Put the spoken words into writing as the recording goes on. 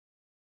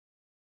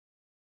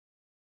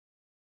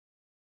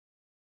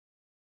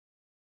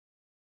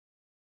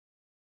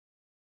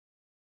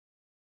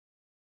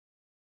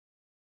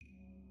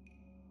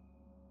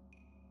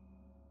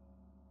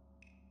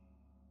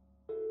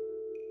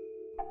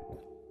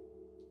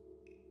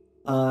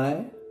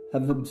I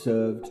have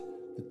observed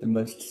that the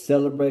most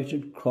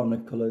celebrated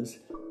chroniclers,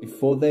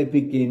 before they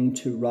begin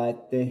to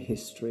write their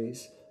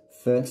histories,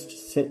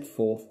 first set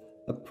forth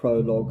a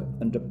prologue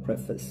and a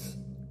preface.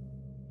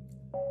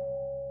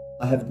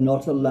 I have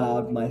not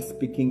allowed my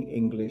speaking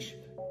English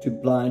to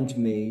blind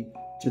me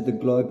to the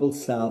global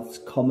South's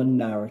common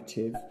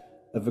narrative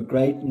of a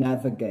great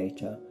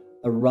navigator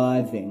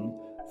arriving,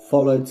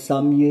 followed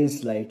some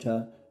years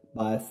later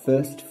by a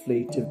first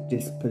fleet of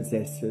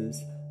dispossessors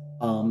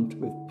armed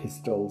with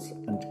pistols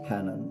and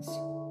cannons.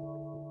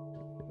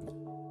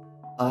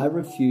 I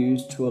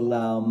refuse to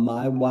allow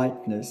my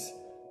whiteness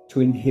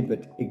to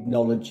inhibit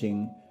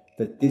acknowledging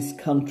that this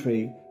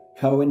country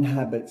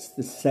co-inhabits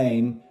the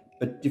same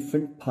but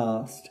different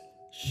past,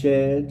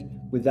 shared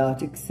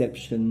without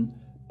exception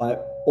by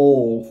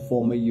all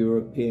former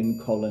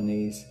European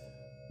colonies,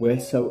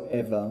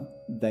 wheresoever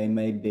they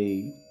may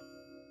be.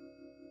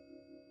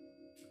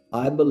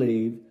 I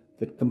believe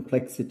that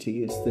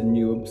complexity is the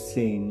new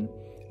obscene,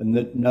 and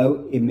that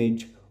no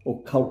image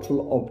or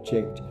cultural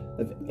object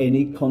of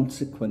any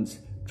consequence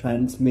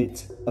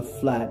transmits a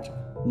flat,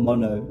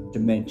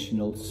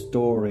 mono-dimensional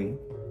story.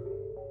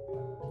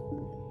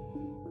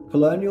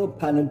 Colonial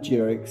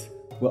panegyrics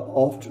were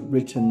oft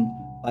written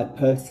by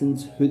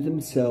persons who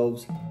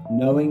themselves,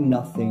 knowing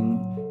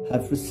nothing,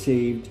 have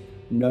received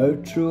no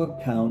true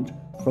account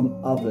from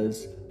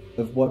others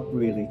of what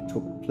really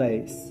took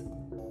place.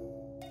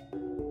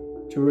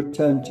 To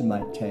return to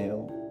my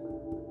tale,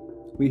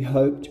 we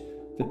hoped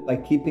that by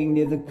keeping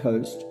near the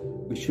coast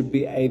we should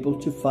be able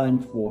to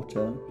find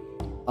water,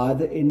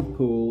 either in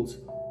pools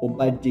or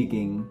by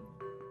digging,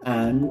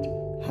 and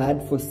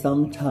had for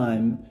some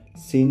time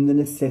seen the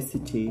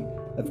necessity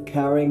of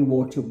carrying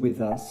water with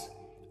us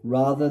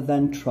rather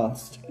than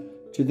trust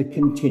to the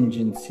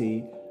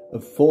contingency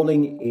of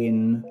falling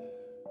in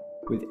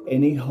with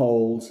any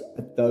holes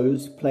at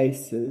those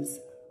places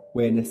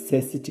where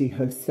necessity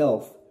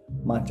herself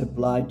might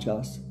oblige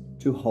us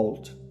to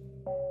halt.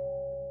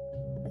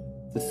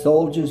 The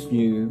soldiers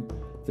knew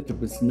that it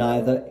was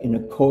neither in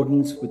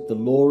accordance with the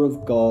law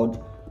of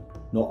God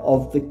nor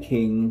of the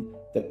King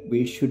that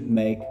we should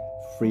make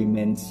free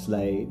men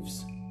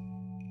slaves.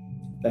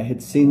 They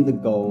had seen the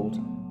gold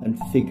and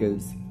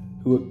figures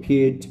who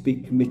appeared to be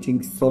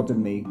committing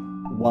sodomy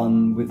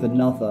one with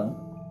another,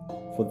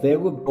 for there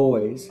were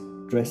boys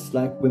dressed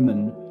like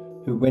women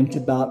who went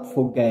about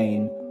for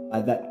gain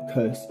by that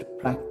cursed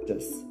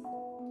practice.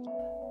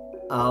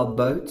 Our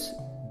boats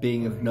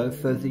being of no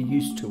further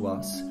use to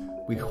us,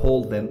 we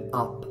hauled them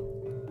up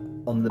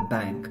on the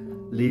bank,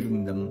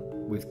 leaving them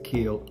with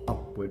keel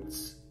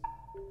upwards.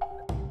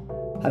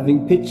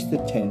 Having pitched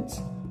the tents,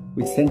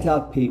 we sent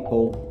our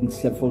people in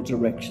several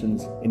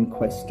directions in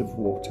quest of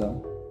water.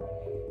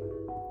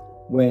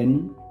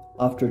 When,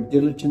 after a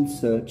diligent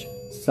search,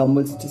 some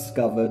was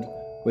discovered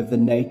where the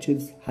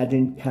natives had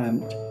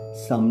encamped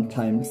some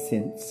time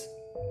since.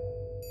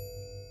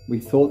 We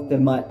thought there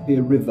might be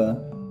a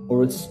river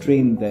or a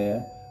stream there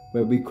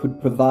where we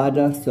could provide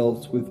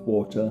ourselves with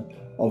water,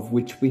 of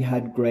which we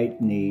had great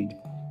need,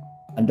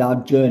 and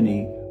our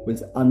journey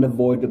was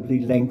unavoidably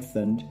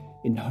lengthened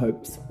in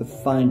hopes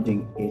of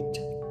finding it.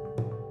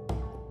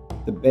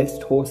 The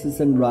best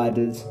horses and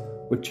riders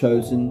were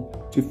chosen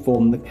to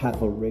form the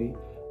cavalry,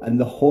 and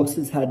the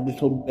horses had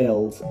little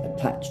bells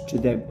attached to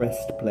their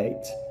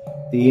breastplates.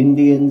 The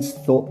Indians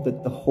thought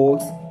that the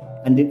horse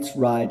and its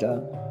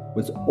rider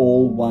was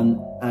all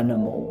one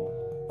animal,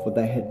 for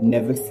they had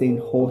never seen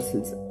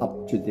horses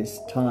up to this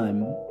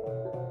time.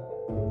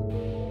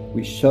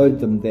 We showed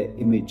them their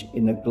image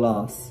in a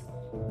glass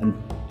and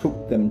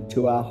took them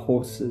to our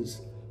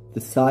horses,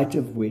 the sight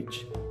of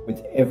which,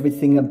 with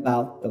everything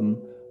about them,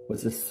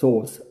 was a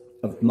source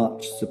of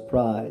much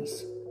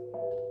surprise.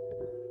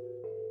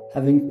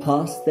 Having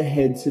passed the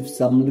heads of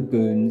some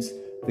lagoons,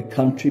 the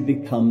country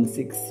becomes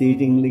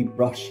exceedingly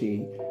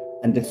brushy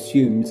and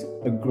assumes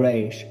a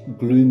greyish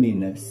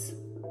gloominess.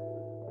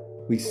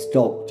 We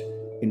stopped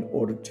in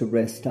order to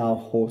rest our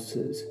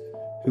horses,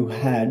 who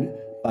had,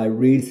 by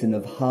reason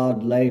of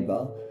hard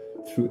labour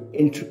through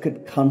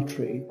intricate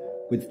country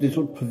with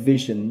little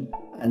provision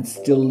and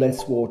still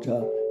less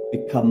water,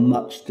 become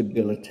much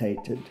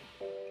debilitated.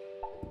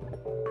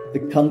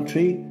 The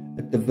country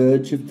at the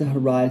verge of the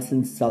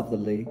horizon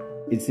southerly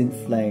is in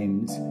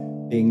flames,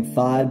 being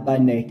fired by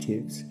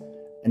natives,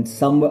 and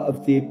some were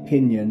of the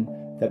opinion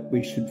that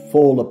we should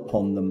fall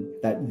upon them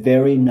that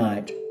very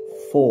night,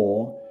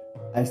 for,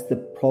 as the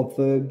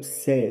proverb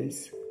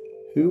says,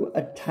 who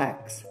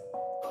attacks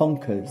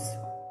conquers.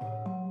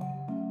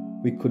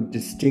 We could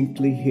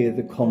distinctly hear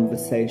the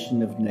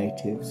conversation of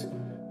natives,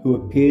 who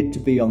appeared to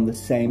be on the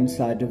same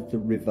side of the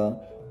river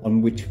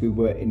on which we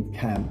were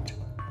encamped,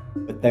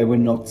 but they were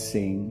not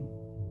seen.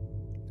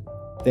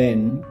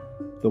 Then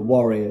the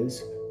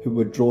warriors, who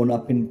were drawn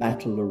up in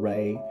battle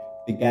array,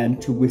 began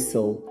to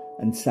whistle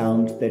and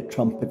sound their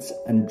trumpets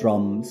and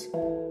drums.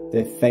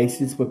 Their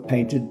faces were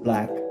painted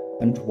black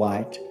and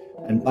white,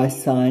 and by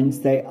signs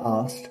they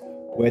asked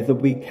whether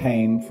we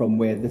came from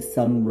where the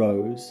sun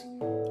rose,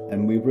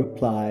 and we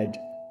replied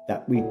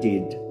that we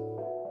did.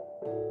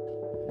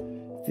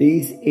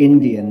 These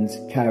Indians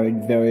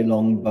carried very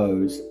long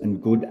bows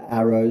and good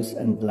arrows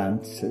and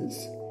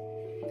lances.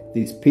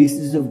 These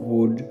pieces of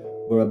wood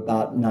were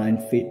about 9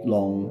 feet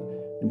long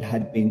and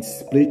had been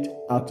split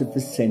out of the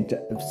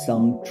centre of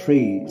some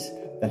trees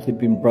that had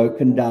been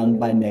broken down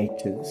by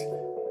natives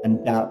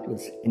and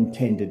doubtless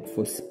intended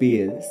for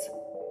spears.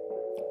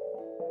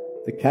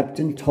 The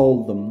captain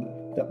told them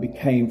that we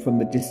came from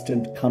a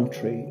distant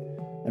country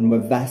and were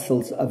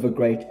vassals of a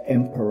great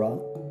emperor,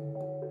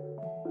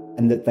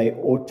 and that they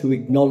ought to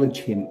acknowledge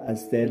him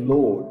as their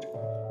lord,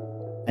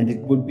 and it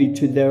would be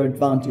to their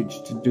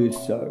advantage to do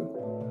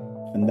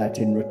so, and that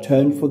in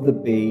return for the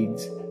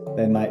beads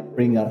they might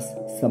bring us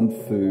some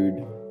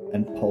food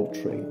and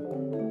poultry.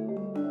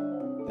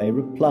 They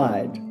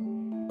replied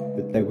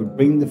that they would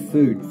bring the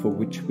food for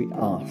which we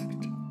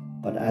asked,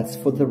 but as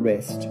for the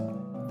rest,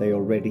 they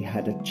already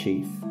had a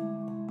chief.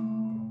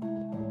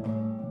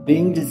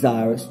 Being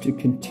desirous to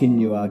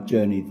continue our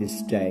journey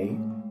this day,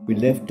 we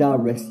left our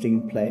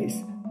resting place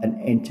and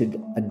entered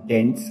a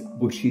dense,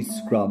 bushy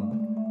scrub,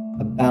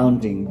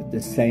 abounding with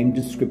the same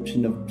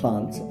description of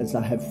plants as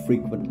I have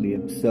frequently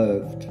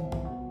observed.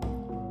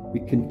 We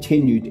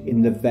continued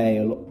in the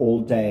vale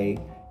all day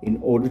in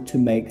order to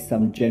make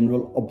some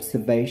general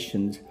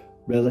observations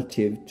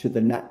relative to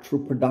the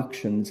natural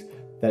productions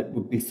that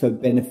would be so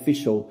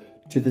beneficial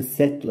to the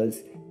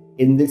settlers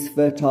in this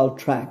fertile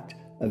tract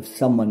of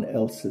someone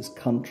else's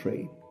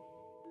country.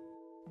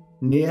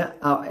 Near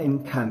our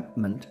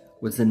encampment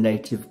was a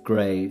native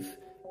grave.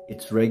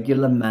 Its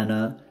regular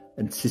manner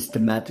and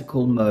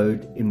systematical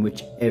mode in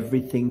which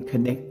everything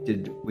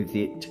connected with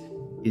it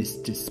is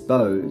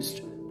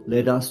disposed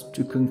led us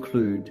to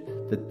conclude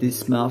that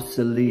this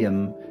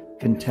mausoleum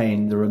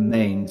contained the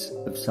remains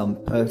of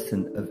some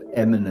person of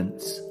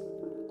eminence,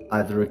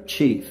 either a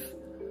chief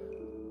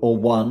or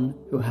one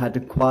who had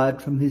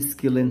acquired from his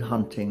skill in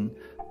hunting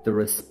the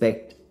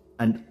respect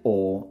and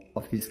awe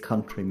of his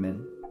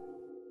countrymen.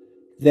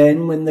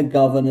 Then, when the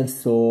governor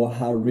saw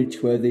how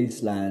rich were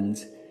these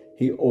lands,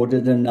 he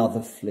ordered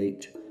another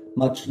fleet,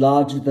 much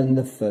larger than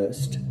the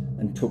first,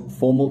 and took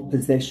formal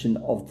possession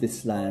of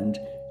this land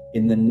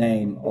in the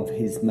name of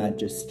His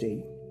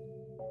Majesty.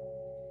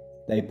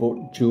 They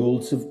bought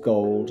jewels of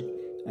gold,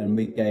 and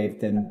we gave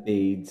them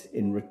beads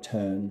in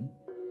return,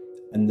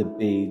 and the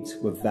beads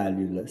were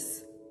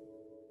valueless.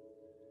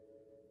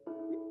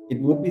 It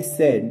will be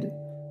said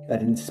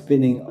that in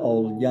spinning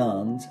old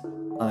yarns,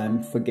 I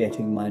am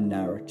forgetting my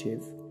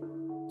narrative,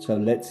 so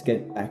let's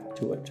get back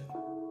to it.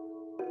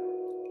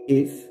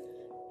 If,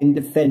 in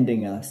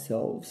defending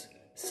ourselves,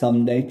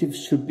 some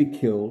natives should be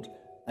killed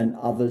and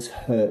others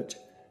hurt,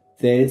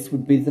 theirs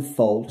would be the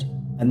fault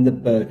and the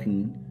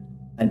burden,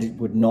 and it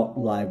would not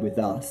lie with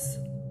us.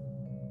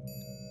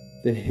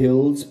 The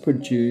hills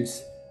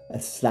produce a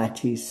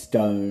slatty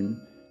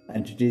stone,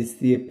 and it is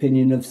the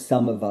opinion of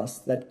some of us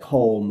that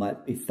coal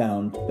might be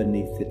found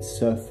beneath its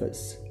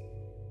surface.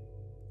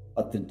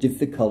 But the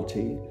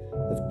difficulty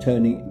of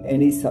turning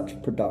any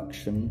such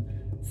production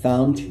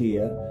found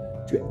here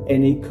to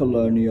any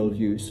colonial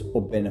use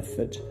or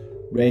benefit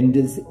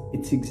renders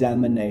its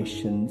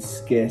examination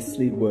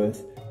scarcely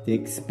worth the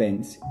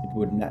expense it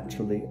would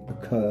naturally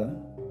occur.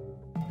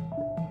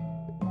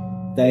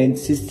 They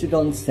insisted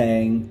on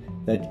saying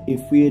that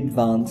if we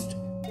advanced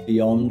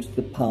beyond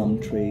the palm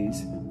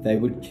trees, they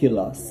would kill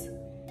us,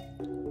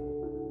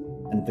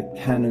 and the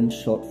cannon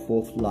shot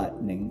forth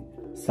lightning,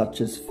 such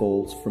as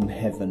falls from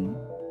heaven.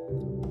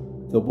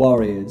 The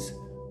warriors,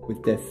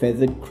 with their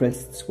feathered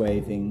crests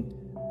waving,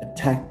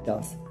 attacked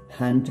us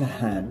hand to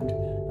hand,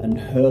 and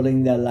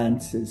hurling their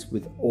lances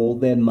with all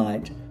their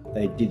might,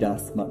 they did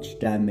us much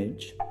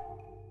damage.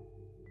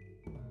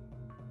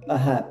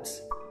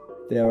 Perhaps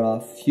there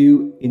are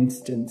few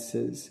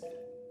instances,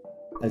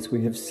 as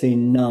we have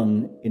seen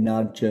none in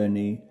our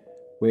journey,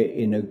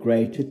 wherein a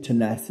greater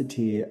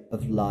tenacity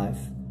of life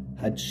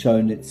had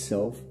shown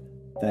itself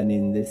than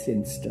in this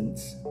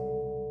instance.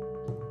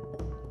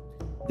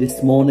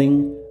 This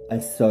morning I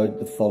sowed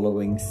the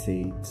following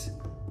seeds: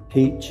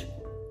 peach,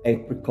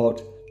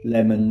 apricot,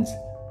 lemons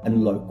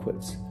and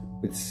loquats,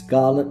 with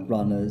scarlet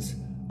runners,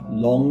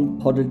 long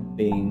podded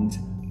beans,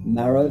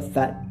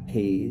 marrow-fat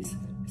peas,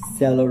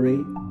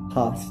 celery,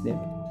 parsnip,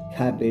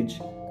 cabbage,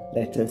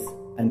 lettuce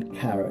and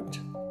carrot.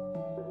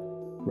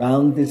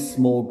 Round this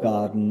small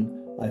garden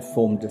I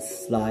formed a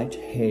slight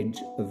hedge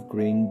of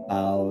green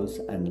boughs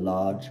and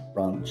large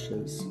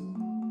branches.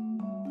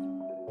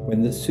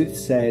 When the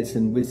soothsayers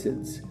and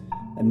wizards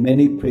and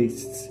many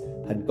priests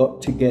had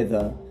got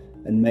together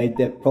and made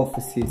their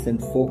prophecies and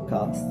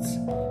forecasts,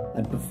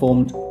 and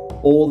performed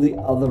all the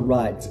other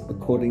rites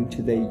according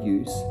to their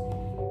use,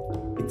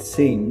 it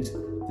seems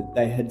that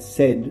they had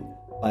said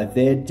by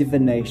their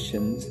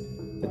divinations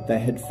that they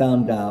had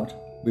found out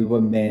we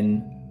were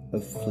men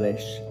of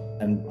flesh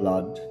and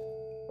blood.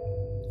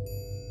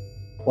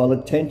 While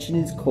attention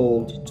is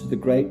called to the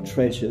great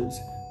treasures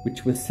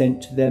which were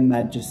sent to their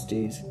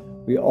majesties,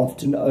 we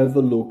often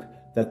overlook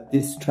that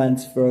this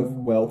transfer of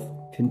wealth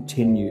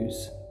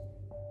continues,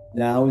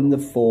 now in the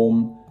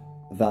form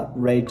of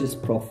outrageous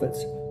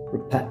profits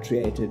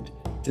repatriated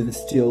to the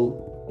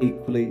still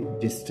equally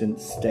distant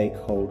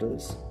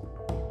stakeholders.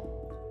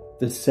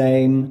 The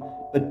same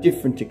but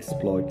different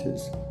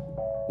exploiters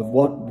of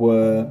what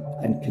were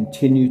and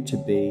continue to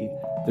be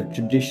the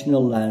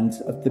traditional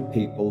lands of the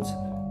peoples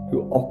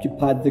who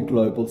occupied the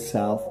global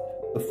south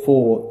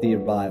before the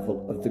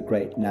arrival of the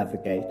great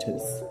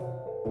navigators.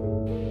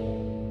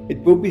 It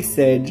will be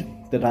said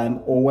that I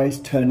am always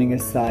turning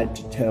aside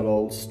to tell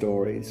old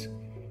stories.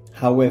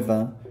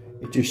 However,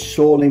 it is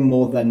surely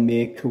more than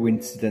mere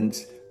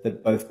coincidence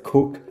that both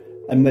Cook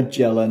and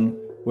Magellan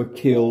were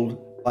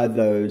killed by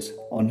those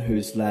on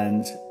whose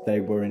lands they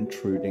were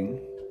intruding.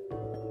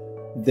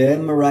 Their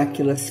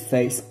miraculous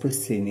face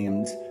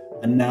prosceniums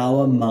are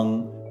now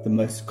among the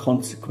most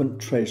consequent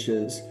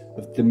treasures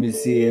of the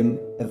Museum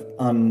of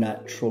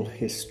Unnatural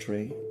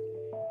History.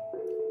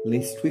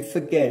 Lest we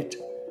forget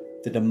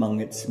that among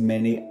its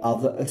many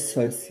other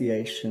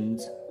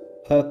associations,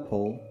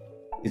 purple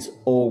is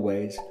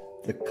always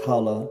the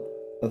colour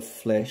of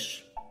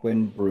flesh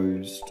when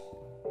bruised.